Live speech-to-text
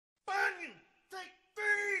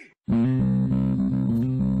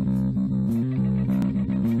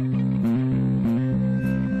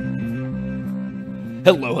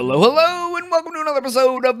Hello, hello, hello, and welcome to another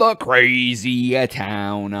episode of the Crazy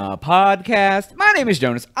Town Podcast. My name is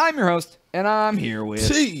Jonas. I'm your host, and I'm here with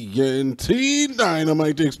TNT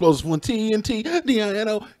Dynamite, the explosive one. TNT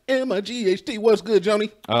DINOMIGHT. What's good, Johnny?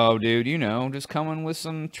 Oh, dude, you know, just coming with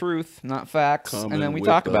some truth, not facts, Coming and then we with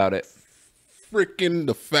talk about it. Freaking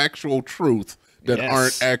the factual truth that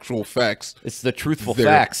aren't actual facts. It's the truthful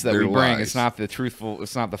facts that we bring. Lies. It's not the truthful.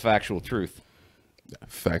 It's not the factual truth.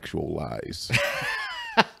 Factual lies.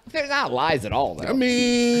 They're not lies at all, though. I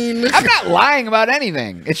mean, I'm not lying about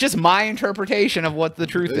anything. It's just my interpretation of what the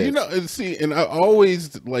truth is. You know, see, and I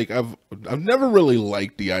always I've never really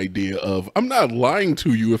liked the idea of I'm not lying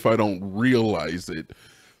to you if I don't realize it.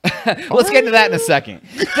 Let's get into that in a second.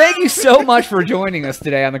 Thank you so much for joining us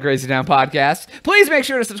today on the Crazy Town Podcast. Please make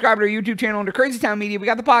sure to subscribe to our YouTube channel under Crazy Town Media. We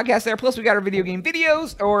got the podcast there, plus we got our video game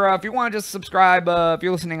videos, or if you want to just subscribe, if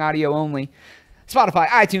you're listening audio only, Spotify,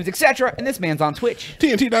 iTunes, etc. And this man's on Twitch.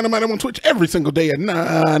 TNT Dynamite. I'm on Twitch every single day at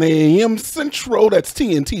 9 a.m. Central. That's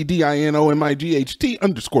TNT DINOMIGHT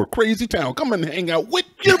 _ Crazy Town. Come and hang out with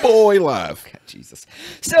your boy live. God, Jesus.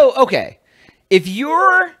 So, okay. If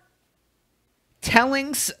you're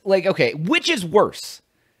telling, like, okay, which is worse?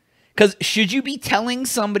 Because should you be telling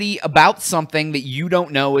somebody about something that you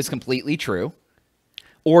don't know is completely true?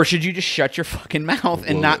 Or should you just shut your fucking mouth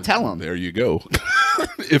and not tell them? There you go.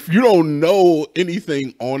 If you don't know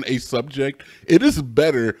anything on a subject, it is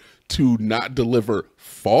better to not deliver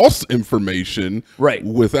false information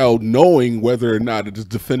without knowing whether or not it is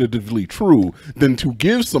definitively true than to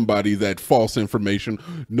give somebody that false information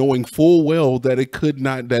knowing full well that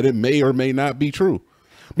it may or may not be true.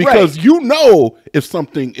 Because you know if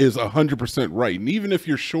something is 100% right. And even if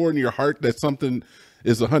you're sure in your heart that something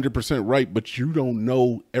is 100% right, but you don't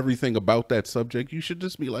know everything about that subject, you should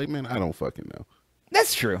just be like, man, I don't fucking know.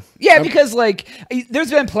 That's true. Yeah, because, like, there's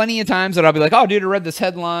been plenty of times that I'll be like, oh, dude, I read this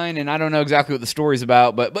headline, and I don't know exactly what the story's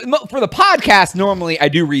about. But for the podcast, normally I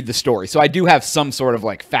do read the story. So I do have some sort of,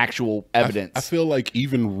 like, factual evidence. I feel like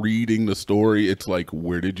even reading the story, it's like,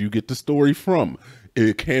 where did you get the story from?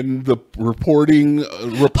 Can the reporter be...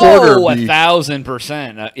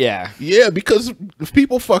 1,000%. Yeah. Yeah, because if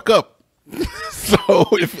people fuck up. So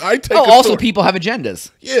if I take also people have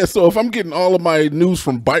agendas. Yeah, so if I'm getting all of my news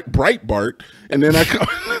from Breitbart and then I come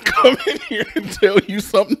in here and tell you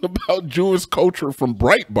something about Jewish culture from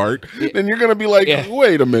Breitbart, then you're gonna be like,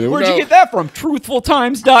 wait a minute, where'd you get that from?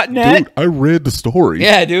 Truthfultimes.net. Dude, I read the story.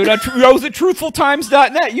 Yeah, dude, I was at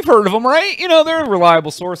truthfultimes.net. You've heard of them, right? You know, they're a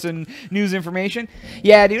reliable source in news information.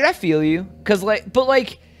 Yeah, dude, I feel you, because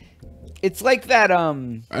it's like that,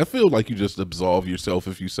 I feel like you just absolve yourself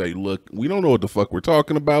if you say, look, we don't know what the fuck we're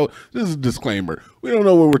talking about. This is a disclaimer. We don't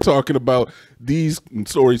know what we're talking about. These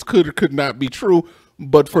stories could or could not be true,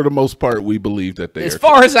 but for the most part, we believe that they are. As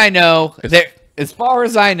far as I know,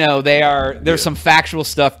 there's some factual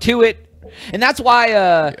stuff to it. And that's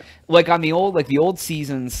why, like on the old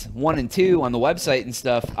seasons 1 and 2 on the website and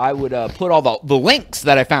stuff, I would put all the links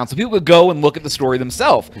that I found so people could go and look at the story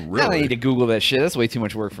themselves. Really? Now they need to Google that shit. That's way too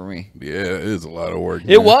much work for me. Yeah, it is a lot of work.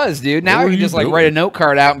 It was, dude. Now I can just like write a note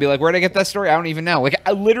card out and be like, where'd I get that story? I don't even know. Like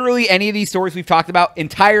literally any of these stories we've talked about,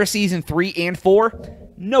 entire season 3 and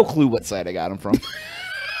 4, no clue what site I got them from.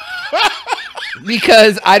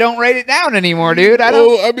 Because I don't write it down anymore, dude.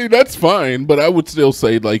 I mean, that's fine, but I would still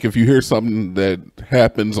say, like, if you hear something that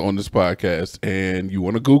happens on this podcast and you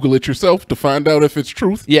want to Google it yourself to find out if it's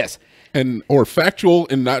truth, or factual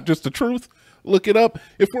and not just the truth, look it up.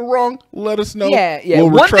 If we're wrong, let us know. Yeah.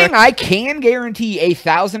 One thing I can guarantee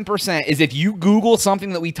 1,000% is if you Google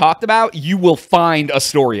something that we talked about, you will find a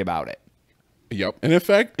story about it. Yep. And in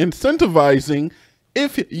fact, incentivizing,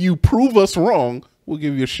 if you prove us wrong, we'll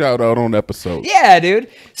give you a shout out on episode. Yeah, dude.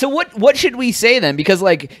 So what should we say then? Because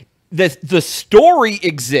like the story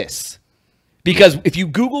exists. Because if you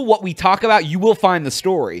Google what we talk about, you will find the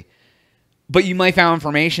story. But you might find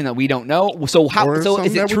information that we don't know. So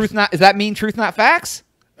is it truth not? Does that mean truth not facts?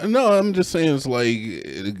 No, I'm just saying it's like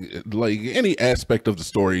any aspect of the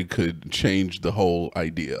story could change the whole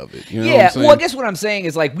idea of it. You know what I'm saying? Well, I guess what I'm saying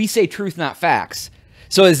is like we say truth not facts.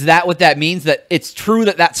 So is that what that means? That it's true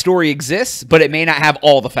that story exists, but it may not have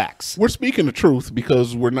all the facts? We're speaking the truth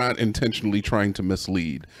because we're not intentionally trying to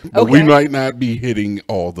mislead. But we might not be hitting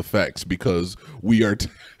all the facts because we are...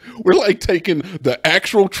 We're like taking the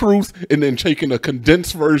actual truth and then taking a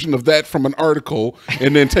condensed version of that from an article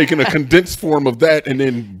and then taking a condensed form of that and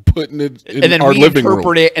then putting it in our living room.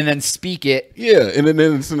 Interpret it and then speak it. Yeah, and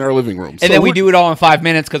then it's in our living room. And then we do it all in 5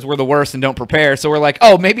 minutes because we're the worst and don't prepare. So we're like,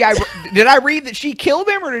 oh, maybe did I read that she killed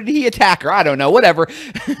him or did he attack her? I don't know, whatever.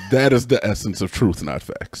 That is the essence of truth, not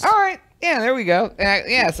facts. All right. Yeah, there we go.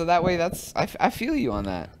 Yeah, so that way I feel you on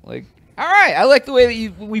that. Like, all right, I like the way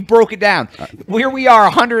that we broke it down. Here we are,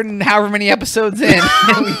 100 and however many episodes in,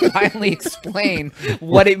 and we finally explain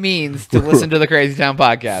what it means to listen to the Crazy Town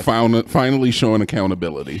podcast. Finally showing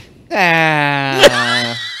accountability.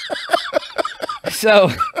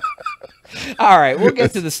 So, all right, we'll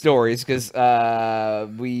get to the stories because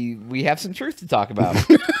we have some truth to talk about.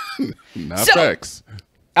 Not facts.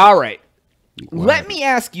 All right. Let me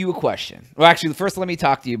ask you a question. Well, actually, first, let me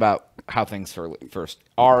talk to you about how things first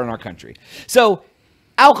are in our country. So,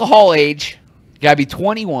 alcohol age, you got to be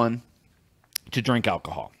 21 to drink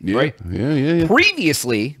alcohol, right? Yeah.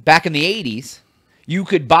 Previously, back in the 80s, you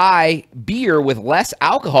could buy beer with less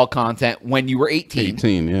alcohol content when you were 18.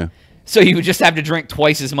 18, yeah. So, you would just have to drink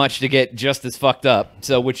twice as much to get just as fucked up.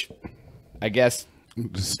 So, which, I guess,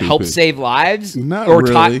 helped save lives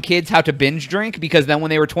taught kids how to binge drink, because then when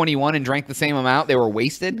they were 21 and drank the same amount, they were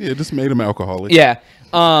wasted. Yeah, it just made them alcoholics. Yeah.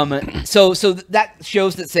 So that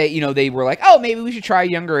shows that they were like, oh, maybe we should try a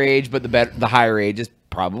younger age, but the higher age is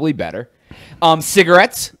probably better.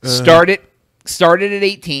 Cigarettes started at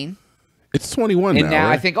 18. It's 21 and now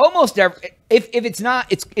right? I think almost if it's not,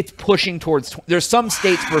 it's pushing towards. There's some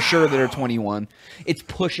states for sure that are 21. It's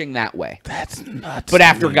pushing that way. That's nuts. But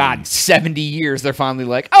after 70 years, they're finally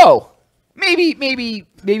like, oh, maybe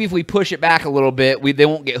if we push it back a little bit, they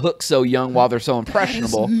won't get hooked so young while they're so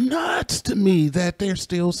impressionable. That is nuts to me that they're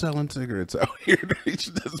still selling cigarettes out here. They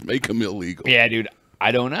should just make them illegal. Yeah, dude.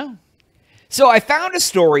 I don't know. So I found a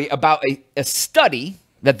story about a study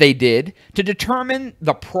that they did to determine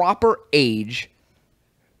the proper age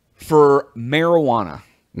for marijuana.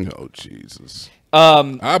 Oh, Jesus.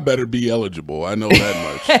 I better be eligible. I know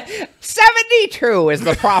that much. 72 is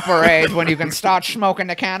the proper age when you can start smoking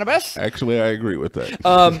the cannabis. Actually, I agree with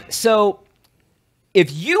that. So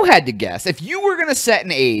if you had to guess, if you were going to set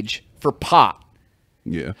an age for pot,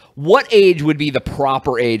 what age would be the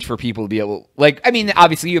proper age for people to be able, like, I mean,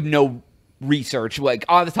 obviously you have no research, like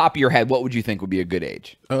on the top of your head, what would you think would be a good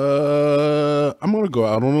age? I'm going to go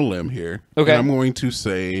out on a limb here. Okay. And I'm going to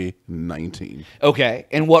say 19. Okay.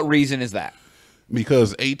 And what reason is that?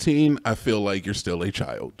 Because 18, I feel like you're still a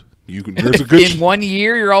child. There's a good in 1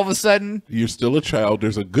 year, you're all of a sudden you're still a child.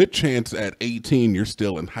 There's a good chance at 18 you're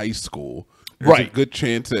still in high school. There's a good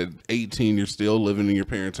chance at 18 you're still living in your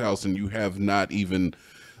parents' house and you have not even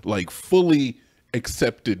like fully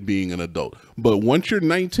accepted being an adult. But once you're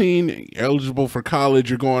 19, eligible for college,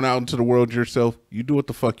 you're going out into the world yourself, you do what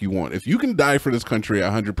the fuck you want. If you can die for this country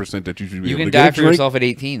 100%, that you should be able to die for yourself at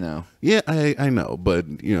 18 though. Yeah, I know, but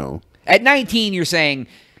you know, at 19 you're saying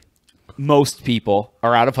most people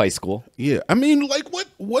are out of high school. Yeah, I mean, like,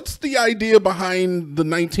 what's the idea behind the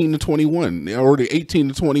 19 to 21 or the 18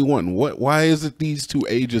 to 21? Why is it these two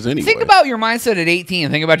ages anyway? Think about your mindset at 18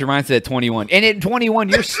 and think about your mindset at 21. And at 21,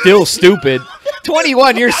 you're still stupid.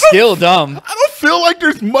 21, you're still dumb. I don't feel like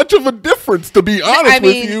there's much of a difference, to be honest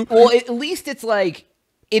with you. Well, at least it's like,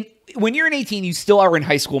 when you're in 18, you still are in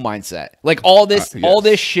high school mindset. Like all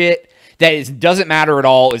this shit that doesn't matter at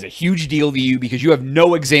all is a huge deal to you because you have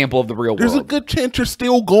no example of the real world. There's a good chance you're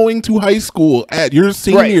still going to high school at your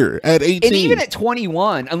senior at 18. And even at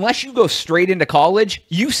 21, unless you go straight into college,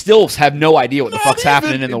 you still have no idea what the fuck's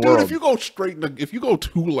happening in the world. If you go if you go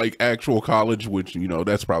to like actual college, which, you know,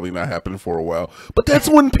 that's probably not happening for a while, but that's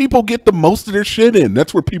when people get the most of their shit in.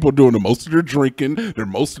 That's where people are doing the most of their drinking,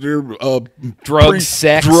 most of their drugs,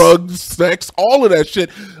 sex, all of that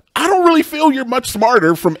shit. I don't really feel you're much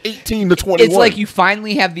smarter from 18 to 21. It's like you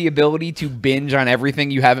finally have the ability to binge on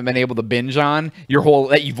everything you haven't been able to binge on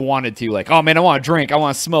that you've wanted to. Like, oh man, I want to drink, I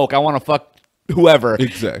want to smoke, I want to fuck whoever.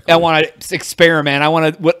 Exactly. I want to experiment. I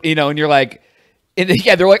want to, you know, and you're like, and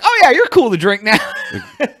they're like, oh yeah, you're cool to drink now.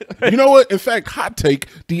 You know what? In fact, hot take,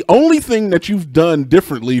 the only thing that you've done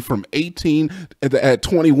differently from 18 at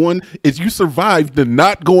 21 is you survived the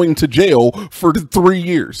not going to jail for 3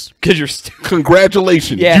 years. Because you're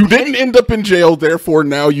congratulations. Yeah. You didn't end up in jail, therefore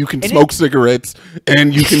now you can smoke cigarettes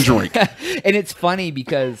and you can drink. And it's funny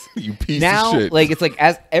because you piece now, of shit. like, it's like,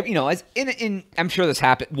 as you know, as in I'm sure this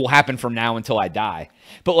will happen from now until I die.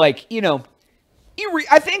 But like, you know,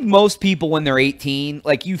 I think most people when they're 18,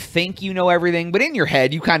 like, you think you know everything, but in your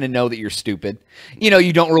head, you kind of know that you're stupid. You know,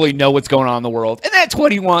 you don't really know what's going on in the world. And then at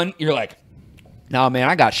 21, you're like, no, man,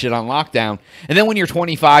 I got shit on lockdown. And then when you're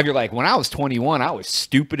 25, you're like, when I was 21, I was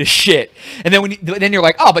stupid as shit. And then then you're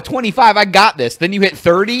like, oh, but 25, I got this. Then you hit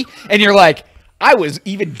 30, and you're like, I was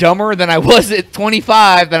even dumber than I was at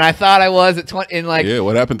 25 than I thought I was at 20. And like, yeah,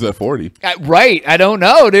 what happens at 40? Right, I don't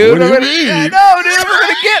know, dude. What do you mean? I know, dude. We're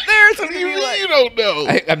gonna get there. So you don't know.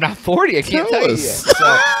 I'm not 40. I can't tell you yet.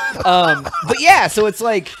 So, but yeah, so it's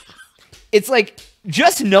like, it's like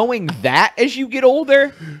just knowing that as you get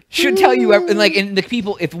older should tell you, and the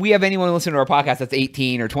people, if we have anyone listening to our podcast that's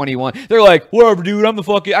 18 or 21, they're like, whatever, dude,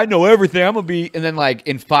 I know everything, I'm gonna be, and then like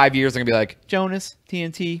in 5 years, they're gonna be like, Jonas,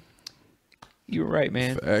 TNT, you were right,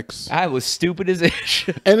 man. Facts. I was stupid as ish.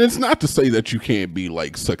 And it's not to say that you can't be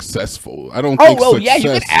like successful. I don't think success, yeah,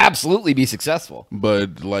 you can absolutely be successful.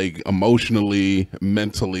 But like emotionally,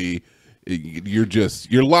 mentally,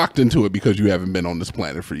 you're locked into it because you haven't been on this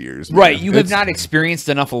planet for years. Man. Right. You have not experienced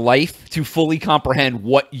enough life to fully comprehend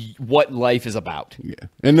what life is about. Yeah.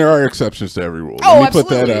 And there are exceptions to every rule. Oh, Let me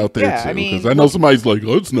absolutely. put that out there too. Because I know somebody's like,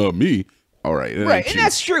 oh, it's not me. All right. Right. And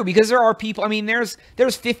that's true because there are people, I mean, there's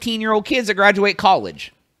 15-year-old kids that graduate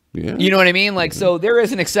college. Yeah. You know what I mean? Like, so there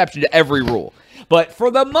is an exception to every rule. But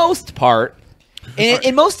for the most part,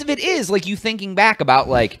 and most of it is like you thinking back about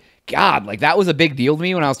like, God, like that was a big deal to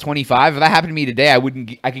me when I was 25. If that happened to me today,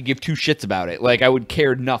 I could give two shits about it. Like I would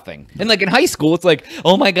care nothing. And like in high school, it's like,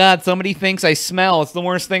 oh my God, somebody thinks I smell. It's the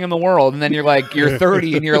worst thing in the world. And then you're like, you're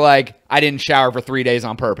 30 and you're like, I didn't shower for 3 days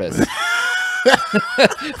on purpose.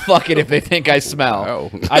 Fuck it if they think I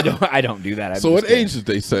smell. Wow. I don't do that. So what age did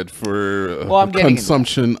they set for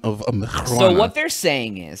consumption of marijuana? So what they're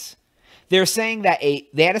saying is, they're saying that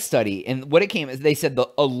they had a study, and what it came is they said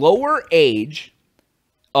a lower age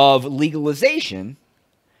of legalization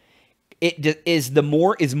is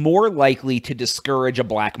more likely to discourage a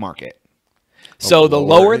black market. So the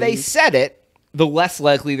lower they set it, the less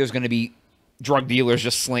likely there's going to be drug dealers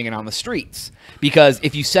just slinging on the streets. Because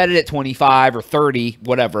if you set it at 25 or 30,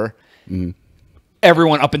 whatever,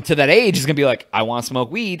 everyone up until that age is going to be like, I want to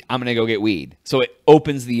smoke weed, I'm going to go get weed. So it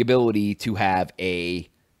opens the ability to have a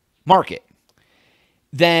market.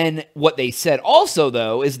 Then what they said also,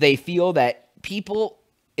 though, is they feel that people,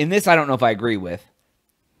 in this I don't know if I agree with,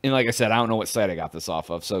 and like I said, I don't know what site I got this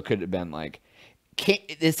off of, so it could have been like,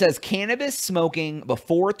 it says cannabis smoking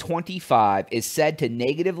before 25 is said to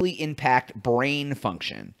negatively impact brain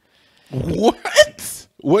function. What?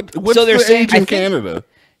 What's so they're the saying, age in Canada?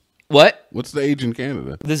 What? What's the age in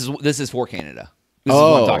Canada? This is for Canada. This is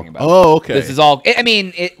what I'm talking about. Oh, okay. This is all. I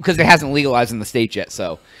mean, because it hasn't legalized in the States yet.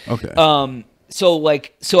 So okay.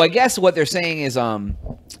 So I guess what they're saying is,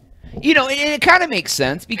 you know, and it kind of makes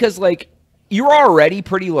sense because like you're already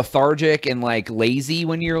pretty lethargic and like lazy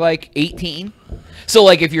when you're like 18. So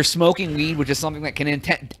like if you're smoking weed, which is something that can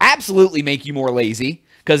absolutely make you more lazy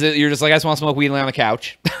because you're just like, I just want to smoke weed and lay on the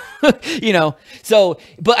couch, you know? So,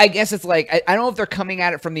 but I guess it's like, I don't know if they're coming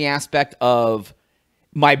at it from the aspect of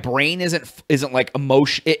my brain isn't like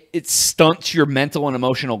emotion. It stunts your mental and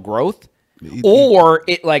emotional growth, or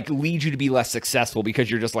it like leads you to be less successful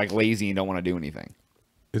because you're just like lazy and don't want to do anything.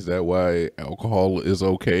 Is that why alcohol is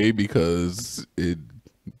okay? Because it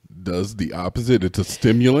does the opposite. It's a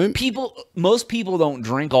stimulant. Most people don't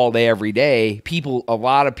drink all day every day. A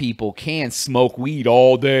lot of people can smoke weed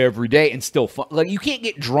all day every day and still like you can't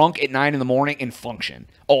get drunk at 9 a.m. and function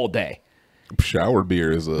all day. Shower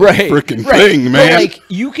beer is a freaking thing, man. But like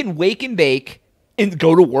you can wake and bake and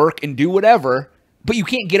go to work and do whatever, but you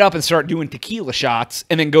can't get up and start doing tequila shots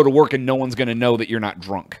and then go to work and no one's going to know that you're not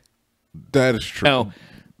drunk. That is true. No.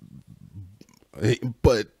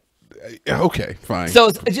 But okay, fine. So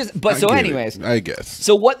it's just, anyways, I guess.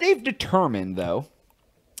 So what they've determined though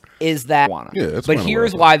is that, but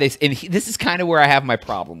here's why this is kind of where I have my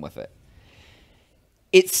problem with it.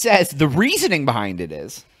 It says the reasoning behind it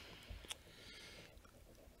is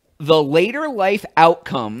the later life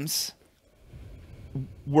outcomes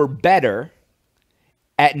were better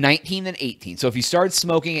at 19 than 18. So if you started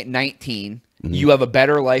smoking at 19, you have a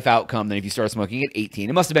better life outcome than if you started smoking at 18.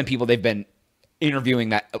 It must have been people they've been interviewing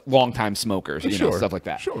that long-time smokers, you know, stuff like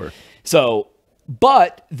that. Sure. So,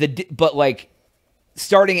 but like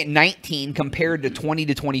starting at 19 compared to 20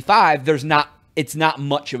 to 25, it's not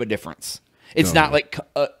much of a difference. It's not like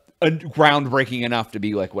a groundbreaking enough to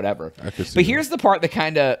be like whatever. But here's the part that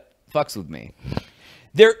kind of fucks with me.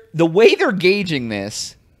 The way they're gauging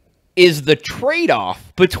this is the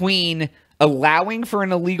trade-off between allowing for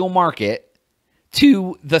an illegal market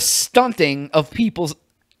to the stunting of people's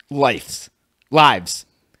lives.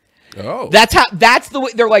 Oh. That's the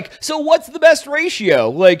way they're like, so what's the best ratio?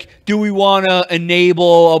 Like, do we want to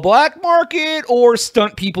enable a black market or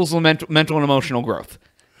stunt people's mental and emotional growth?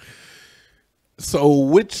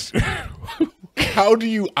 So how do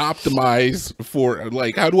you optimize for,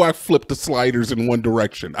 like, how do I flip the sliders in one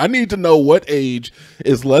direction? I need to know what age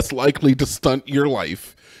is less likely to stunt your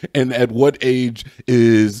life and at what age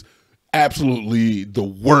is absolutely the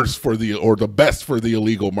worst for the best for the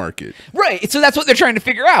illegal market. Right. So that's what they're trying to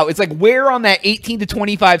figure out. It's like where on that 18 to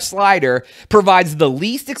 25 slider provides the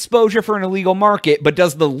least exposure for an illegal market, but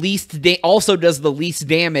does the least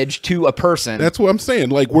damage to a person. That's what I'm saying.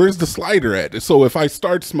 Like, where's the slider at? So if I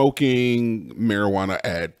start smoking marijuana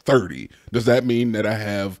at 30, does that mean that I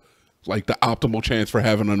have like the optimal chance for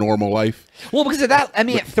having a normal life? Well, because of that, I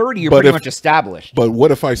mean, at 30, you're pretty much established. But what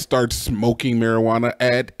if I start smoking marijuana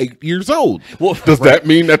at 8 years old? Well, does that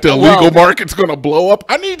mean that the illegal market's going to blow up?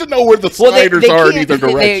 I need to know where the sliders are in either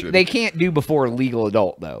direction. They can't do before legal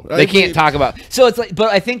adult, though. They can't talk about. So it's like, but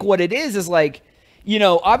I think what it is like, you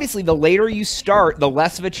know, obviously the later you start, the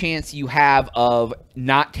less of a chance you have of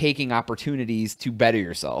not taking opportunities to better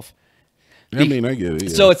yourself. I mean, I get it. Yeah.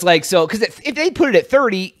 So it's like, because if they put it at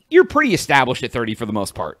 30, you're pretty established at 30 for the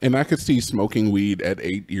most part. And I could see smoking weed at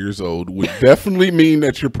 8 years old would definitely mean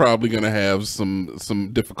that you're probably going to have some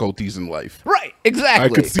difficulties in life. Right,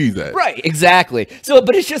 exactly. I could see that. Right, exactly. So,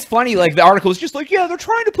 but it's just funny, like the article is just like, yeah, they're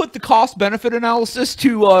trying to put the cost-benefit analysis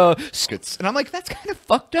to skits. And I'm like, that's kind of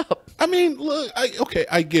fucked up. I mean, look, okay,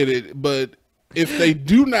 I get it, but if they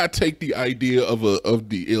do not take the idea of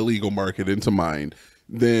the illegal market into mind,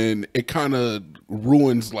 then it kind of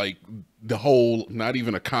ruins like the whole, not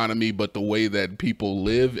even economy, but the way that people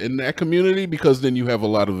live in that community, because then you have a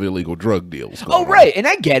lot of illegal drug deals. Oh, right. And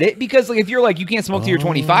I get it, because like if you're like, you can't smoke till you're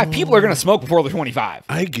 25, people are going to smoke before they're 25.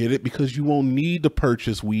 I get it, because you won't need to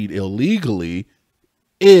purchase weed illegally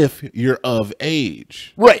if you're of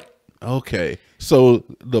age. Right. Okay. So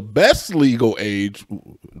the best legal age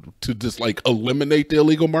to just like eliminate the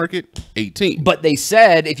illegal market, 18. But they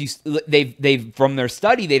said they've from their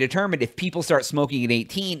study, they determined if people start smoking at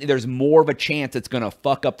 18, there's more of a chance it's going to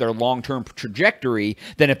fuck up their long-term trajectory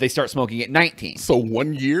than if they start smoking at 19. So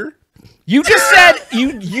 1 year? You just said,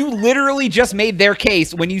 you literally just made their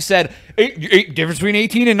case when you said, difference between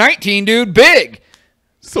 18 and 19, dude, big.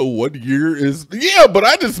 So 1 year is, yeah, but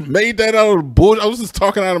I just made that out of bullshit. I was just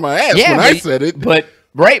talking out of my ass when I said it. But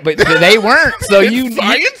they weren't. So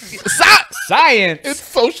science. It's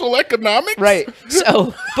social economics. Right.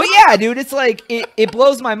 So, but yeah, dude, it's like, it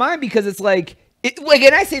blows my mind, because it's like,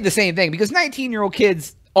 and I say the same thing, because 19-year-old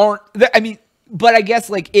kids aren't, I mean, but I guess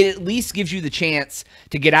like it at least gives you the chance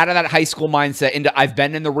to get out of that high school mindset into I've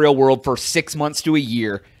been in the real world for 6 months to a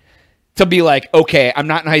year. To be like, okay, I'm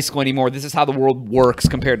not in high school anymore. This is how the world works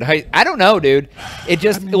compared to I don't know, dude. It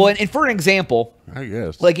just, well, and for an example, I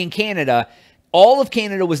guess, like in Canada, all of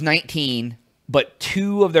Canada was 19, but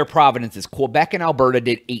 2 of their provinces, Quebec and Alberta,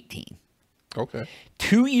 did 18. Okay.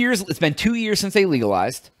 2 years, it's been 2 years since they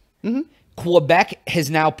legalized. Mm-hmm. Quebec has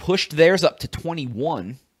now pushed theirs up to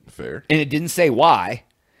 21. Fair. And it didn't say why.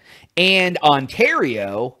 And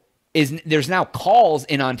Ontario there's now calls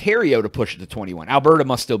in Ontario to push it to 21. Alberta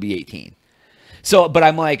must still be 18. So, but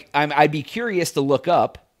I'm like, I'd be curious to look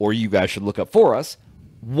up, or you guys should look up for us,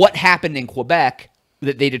 what happened in Quebec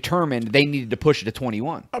that they determined they needed to push it to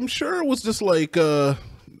 21. I'm sure it was just like, well,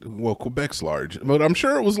 Quebec's large, but I'm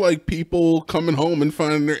sure it was like people coming home and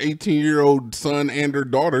finding their 18-year-old son and their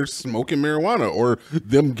daughter smoking marijuana, or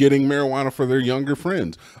them getting marijuana for their younger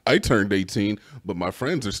friends. I turned 18, but my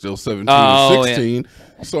friends are still 17 and 16,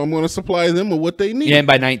 so I'm going to supply them with what they need. Yeah, and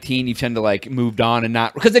by 19, you tend to like moved on and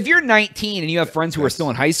not, because if you're 19 and you have friends who are still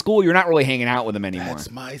in high school, you're not really hanging out with them anymore.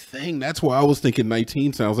 That's my thing. That's why I was thinking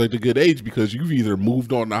 19 sounds like a good age, because you've either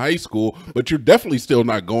moved on to high school, but you're definitely still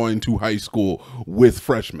not going to high school with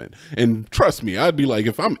freshmen. And trust me, I'd be like,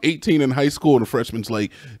 if I'm 18 in high school and a freshman's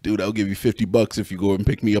like, dude, I'll give you $50 if you go and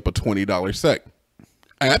pick me up a $20 sec.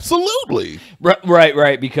 Absolutely.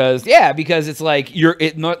 Right. Because it's like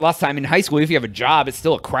last time in high school, if you have a job, it's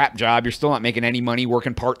still a crap job. You're still not making any money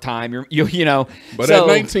working part-time. You know. But at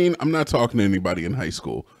 19, I'm not talking to anybody in high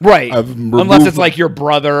school. Right. Unless it's like your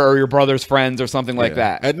brother or your brother's friends or something like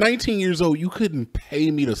that. At 19 years old, you couldn't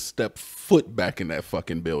pay me to step foot back in that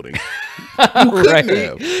fucking building. You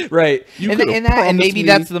couldn't have. Right. And maybe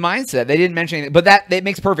that's the mindset. They didn't mention anything, but that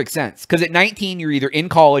makes perfect sense. Because at 19, you're either in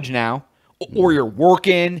college now, or you're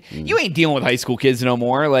working. You ain't dealing with high school kids no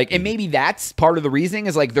more. Like, and maybe that's part of the reasoning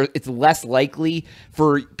is like it's less likely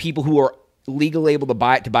for people who are legally able to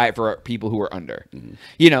buy it for people who are under.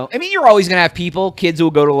 You know, I mean, you're always gonna have kids who will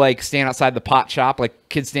go to like stand outside the pot shop, like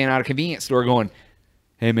kids standing out of a convenience store going,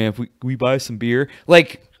 "Hey man, if we buy some beer."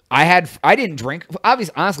 Like I didn't drink.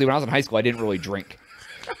 Honestly, when I was in high school, I didn't really drink.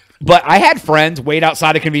 But I had friends wait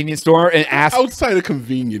outside a convenience store and ask. Outside a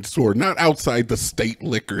convenience store, not outside the state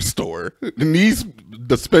liquor store. And these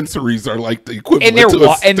dispensaries are like the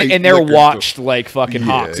equivalent and they're watched like fucking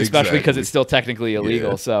hawks, especially because it's still technically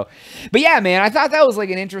illegal. So, but yeah, man, I thought that was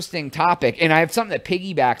like an interesting topic, and I have something that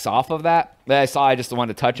piggybacks off of that I saw. I just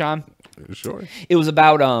wanted to touch on. Sure. It was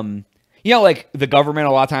about you know, like the government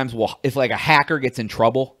a lot of times will, if like a hacker gets in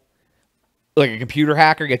trouble, like a computer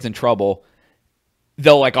hacker gets in trouble,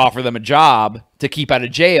 they'll like offer them a job to keep out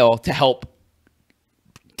of jail to help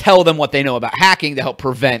tell them what they know about hacking to help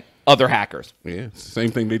prevent other hackers. Yeah, it's the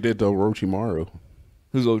same thing they did to Orochimaru.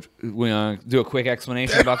 We do a quick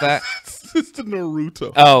explanation about that? It's the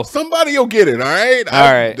Naruto. Oh, somebody will get it. All right.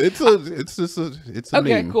 All right. It's a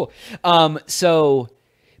okay, meme. Cool. So,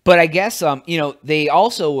 but I guess you know, they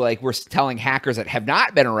also like were telling hackers that have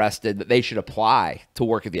not been arrested that they should apply to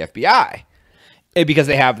work at the FBI because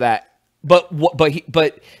they have that. But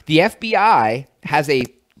the FBI has a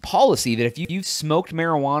policy that if you've smoked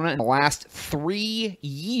marijuana in the last 3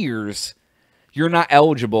 years, you're not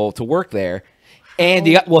eligible to work there. And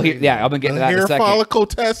I'm gonna get into that in a second. Hair follicle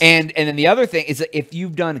test. And then the other thing is that if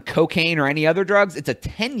you've done cocaine or any other drugs, it's a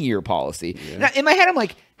 10-year policy. Yeah. Now, in my head, I'm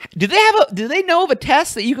like, do they know of a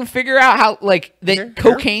test that you can figure out how like that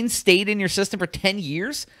cocaine stayed in your system for 10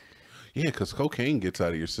 years? Yeah, because cocaine gets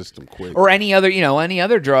out of your system quick. Or any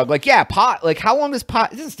other drug. Like, yeah, pot. Like, how long does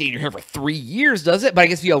pot? It doesn't stay in your hair for 3 years, does it? But I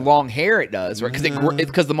guess if you have long hair, it does, right?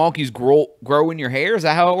 Because the molecules grow in your hair. Is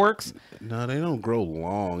that how it works? No, they don't grow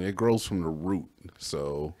long. It grows from the root.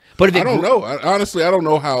 So, but if I don't know. Honestly, I don't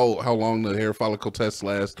know how long the hair follicle test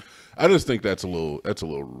lasts. I just think that's a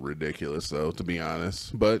little ridiculous, though, to be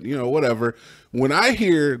honest. But you know, whatever. When I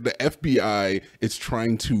hear the FBI is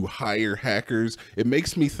trying to hire hackers, it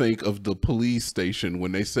makes me think of the police station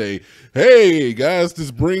when they say, "Hey guys,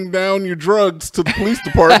 just bring down your drugs to the police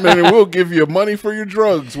department, and we'll give you money for your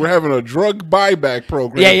drugs. We're having a drug buyback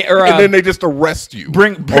program." And then they just arrest you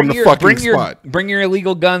on the fucking spot. Bring your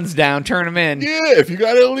illegal guns down, turn them in. Yeah, if you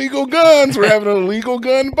got illegal guns, we're having an illegal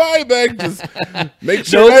gun buyback. Just make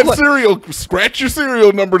sure scratch your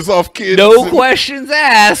serial numbers off, kids. No questions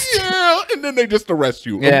asked. Yeah, and then they just arrest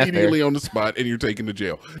you immediately on the spot, and you're taken to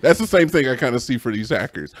jail. That's the same thing I kind of see for these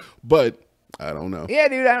hackers, but I don't know. Yeah,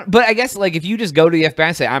 dude. But I guess like if you just go to the FBI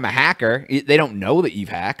and say I'm a hacker, they don't know that you've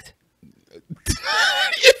hacked.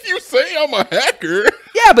 If you say I'm a hacker,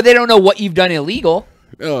 yeah, but they don't know what you've done illegal.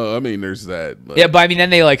 I mean, there's that. But. Yeah, but I mean,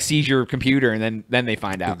 then they like seize your computer, and then they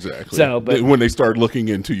find out. Exactly. So, but when they start looking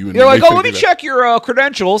into you, and they're like, "Oh, let me check your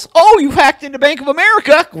credentials. Oh, you hacked into Bank of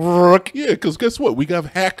America." Yeah, because guess what? We got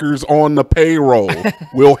hackers on the payroll.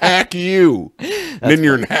 We'll hack you. Then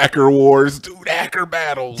you're in hacker wars, dude. Hacker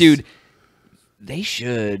battles, dude. They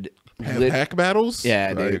should have hack battles.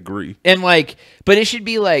 Yeah, dude. I agree. And like, but it should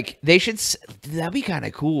be like that'd be kind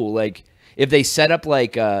of cool. Like if they set up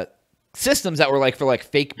like systems that were like for like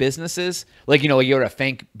fake businesses, like, you know, like you go to a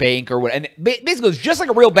fake bank or what, and basically it was just like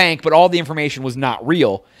a real bank, but all the information was not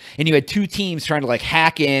real, and you had two teams trying to like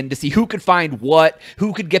hack in to see who could find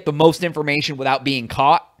who could get the most information without being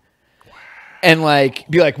caught, and like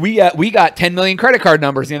be like, we got 10 million credit card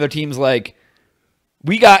numbers, and the other team's like,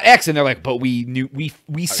 we got X, and they're like, but we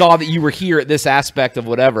saw that you were here at this aspect of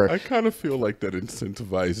whatever. I kind of feel like that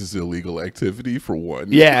incentivizes illegal activity, for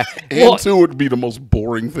one. Yeah. And two, it would be the most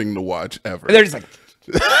boring thing to watch ever. They're just like,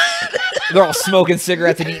 they're all smoking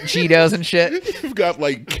cigarettes and eating Cheetos and shit. You've got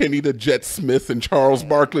like Kenny the Jet Smith and Charles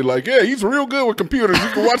Barkley like, yeah, he's real good with computers. You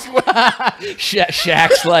can watch.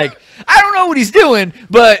 Shaq's like, I don't know what he's doing,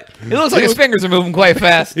 but it looks like his fingers are moving quite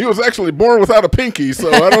fast. He was actually born without a pinky,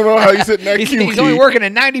 so I don't know how he's hitting that Q key. He's only working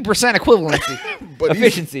at 90% equivalency,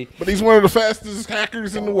 efficiency. But he's one of the fastest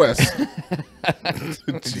hackers in the West.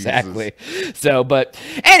 Exactly. So, but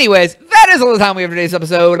anyways, that is all the time we have for today's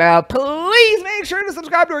episode. Please make sure to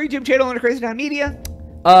subscribe to our YouTube channel under Crazy Town Media,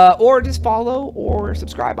 or just follow or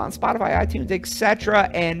subscribe on Spotify, iTunes, etc.,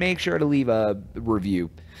 and make sure to leave a review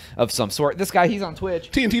of some sort. This guy, he's on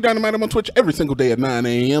Twitch. TNT Dynamite. I'm on Twitch every single day at 9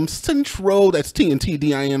 a.m. Central. That's TNT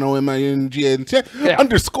 _Crazy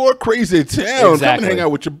Town. Come and hang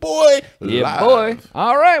out with your boy. Yeah, boy.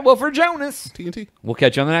 All right. Well, for Jonas, TNT. We'll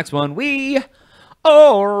catch you on the next one. We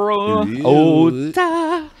are